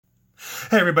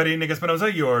Hey everybody, Nick Espinosa,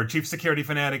 your Chief Security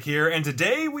Fanatic here, and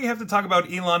today we have to talk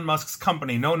about Elon Musk's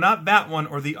company. No, not that one,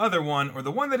 or the other one, or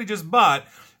the one that he just bought.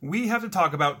 We have to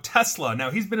talk about Tesla.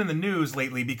 Now, he's been in the news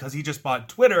lately because he just bought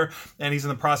Twitter, and he's in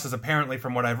the process, apparently,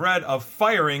 from what I've read, of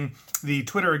firing the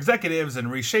Twitter executives and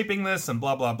reshaping this and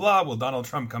blah, blah, blah. Will Donald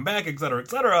Trump come back, et cetera, et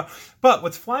cetera. But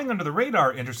what's flying under the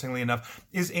radar, interestingly enough,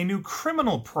 is a new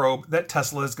criminal probe that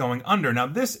Tesla is going under. Now,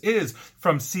 this is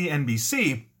from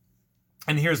CNBC.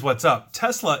 And here's what's up.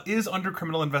 Tesla is under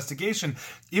criminal investigation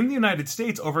in the United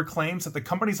States over claims that the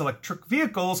company's electric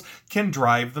vehicles can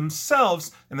drive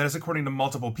themselves. And that is according to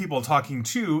multiple people talking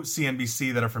to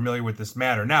CNBC that are familiar with this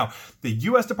matter. Now, the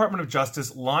U.S. Department of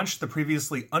Justice launched the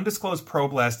previously undisclosed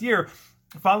probe last year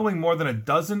following more than a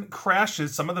dozen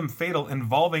crashes, some of them fatal,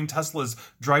 involving Tesla's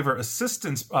driver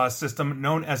assistance system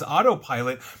known as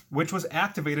Autopilot, which was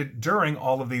activated during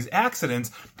all of these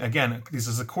accidents. Again, this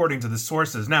is according to the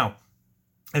sources. Now,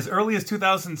 as early as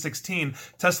 2016,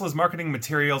 Tesla's marketing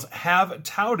materials have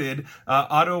touted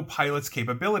Autopilot's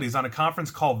capabilities. On a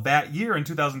conference call that year in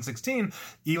 2016,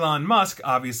 Elon Musk,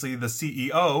 obviously the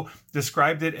CEO,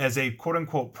 described it as a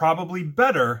quote-unquote probably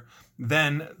better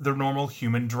than the normal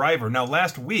human driver. Now,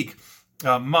 last week,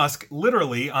 Musk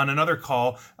literally on another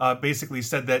call basically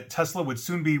said that Tesla would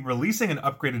soon be releasing an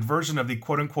upgraded version of the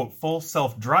quote-unquote full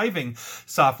self-driving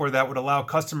software that would allow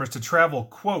customers to travel,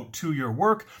 quote, to your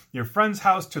work, your friend's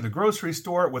house, to the grocery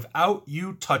store without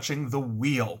you touching the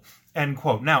wheel, end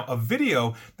quote. Now, a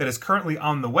video that is currently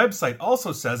on the website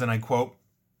also says, and I quote,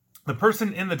 "The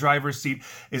person in the driver's seat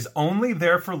is only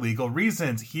there for legal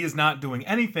reasons. He is not doing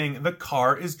anything. The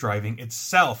car is driving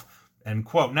itself." End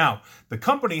quote. Now, the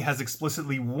company has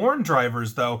explicitly warned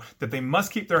drivers, though, that they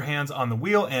must keep their hands on the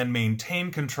wheel and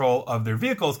maintain control of their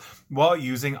vehicles while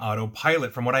using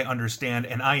Autopilot, from what I understand.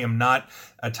 And I am not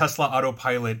a Tesla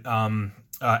Autopilot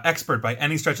expert by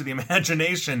any stretch of the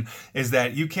imagination, is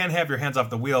that you can have your hands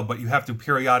off the wheel, but you have to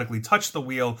periodically touch the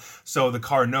wheel so the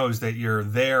car knows that you're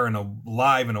there and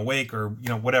alive and awake, or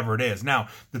whatever it is. Now,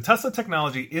 the Tesla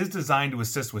technology is designed to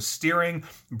assist with steering,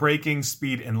 braking,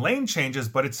 speed, and lane changes,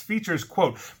 but its features,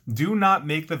 quote, do not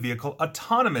make the vehicle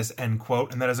autonomous, end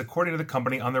quote, and that is according to the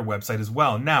company on their website as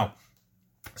well. Now,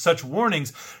 such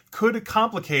warnings could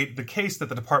complicate the case that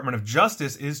the Department of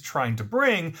Justice is trying to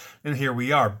bring, and here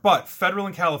we are. But federal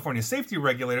and California safety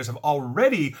regulators have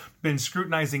already been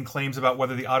scrutinizing claims about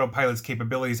whether the Autopilot's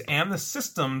capabilities and the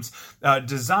system's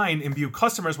design imbue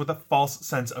customers with a false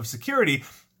sense of security,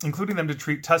 including them to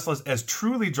treat Teslas as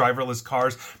truly driverless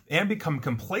cars and become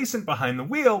complacent behind the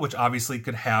wheel, which obviously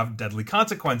could have deadly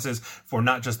consequences for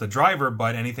not just the driver,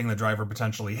 but anything the driver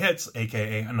potentially hits,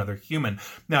 aka another human.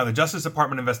 Now, the Justice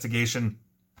Department investigation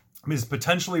is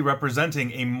potentially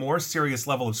representing a more serious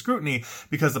level of scrutiny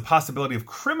because the possibility of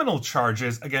criminal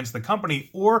charges against the company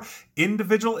or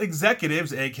individual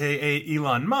executives, aka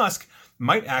Elon Musk,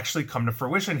 might actually come to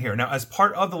fruition here. Now, as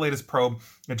part of the latest probe,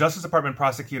 the Justice Department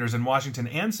prosecutors in Washington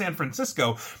and San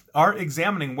Francisco are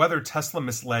examining whether Tesla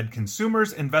misled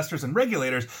consumers, investors, and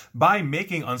regulators by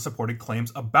making unsupported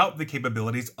claims about the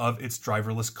capabilities of its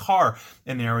driverless car.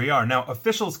 And there we are. Now,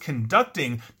 officials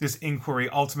conducting this inquiry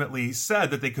ultimately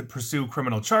said that they could pursue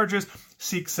criminal charges,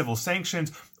 seek civil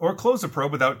sanctions, or close a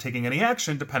probe without taking any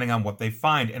action, depending on what they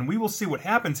find. And we will see what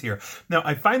happens here. Now,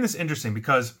 I find this interesting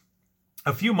because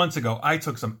a few months ago, I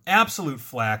took some absolute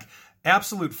flack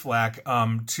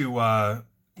on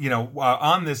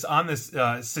this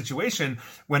situation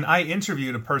when I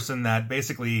interviewed a person that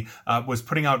basically was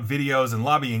putting out videos and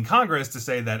lobbying Congress to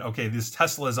say that, okay, these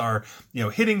Teslas are,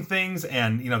 hitting things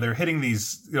and, they're hitting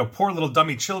these, poor little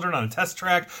dummy children on a test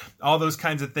track, all those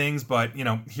kinds of things. But,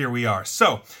 here we are.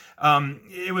 So,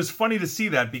 it was funny to see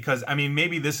that because,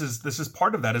 maybe this is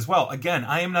part of that as well. Again,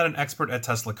 I am not an expert at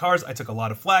Tesla cars. I took a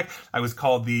lot of flack. I was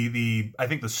called I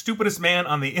think the stupidest man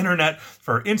on the internet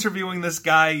for interviewing this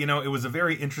guy. It was a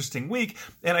very interesting week.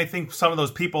 And I think some of those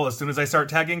people, as soon as I start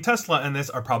tagging Tesla in this,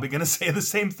 are probably going to say the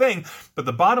same thing. But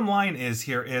the bottom line is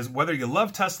whether you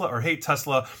love Tesla or hate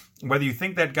Tesla, whether you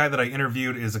think that guy that I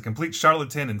interviewed is a complete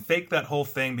charlatan and fake that whole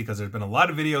thing, because there's been a lot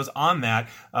of videos on that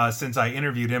since I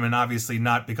interviewed him, and obviously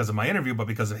not because of my interview, but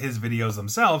because of his videos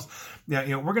themselves.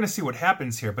 We're going to see what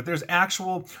happens here. But there's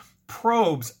actual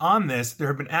probes on this. There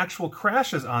have been actual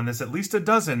crashes on this, at least a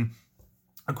dozen,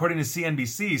 according to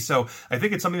CNBC. So I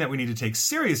think it's something that we need to take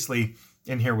seriously.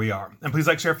 And here we are. And please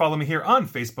like, share, follow me here on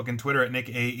Facebook and Twitter at Nick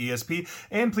AESP.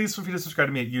 And please feel free to subscribe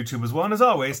to me at YouTube as well. And as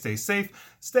always, stay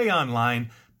safe, stay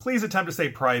online. Please attempt to stay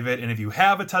private. And if you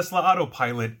have a Tesla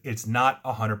Autopilot, it's not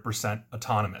 100%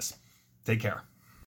 autonomous. Take care.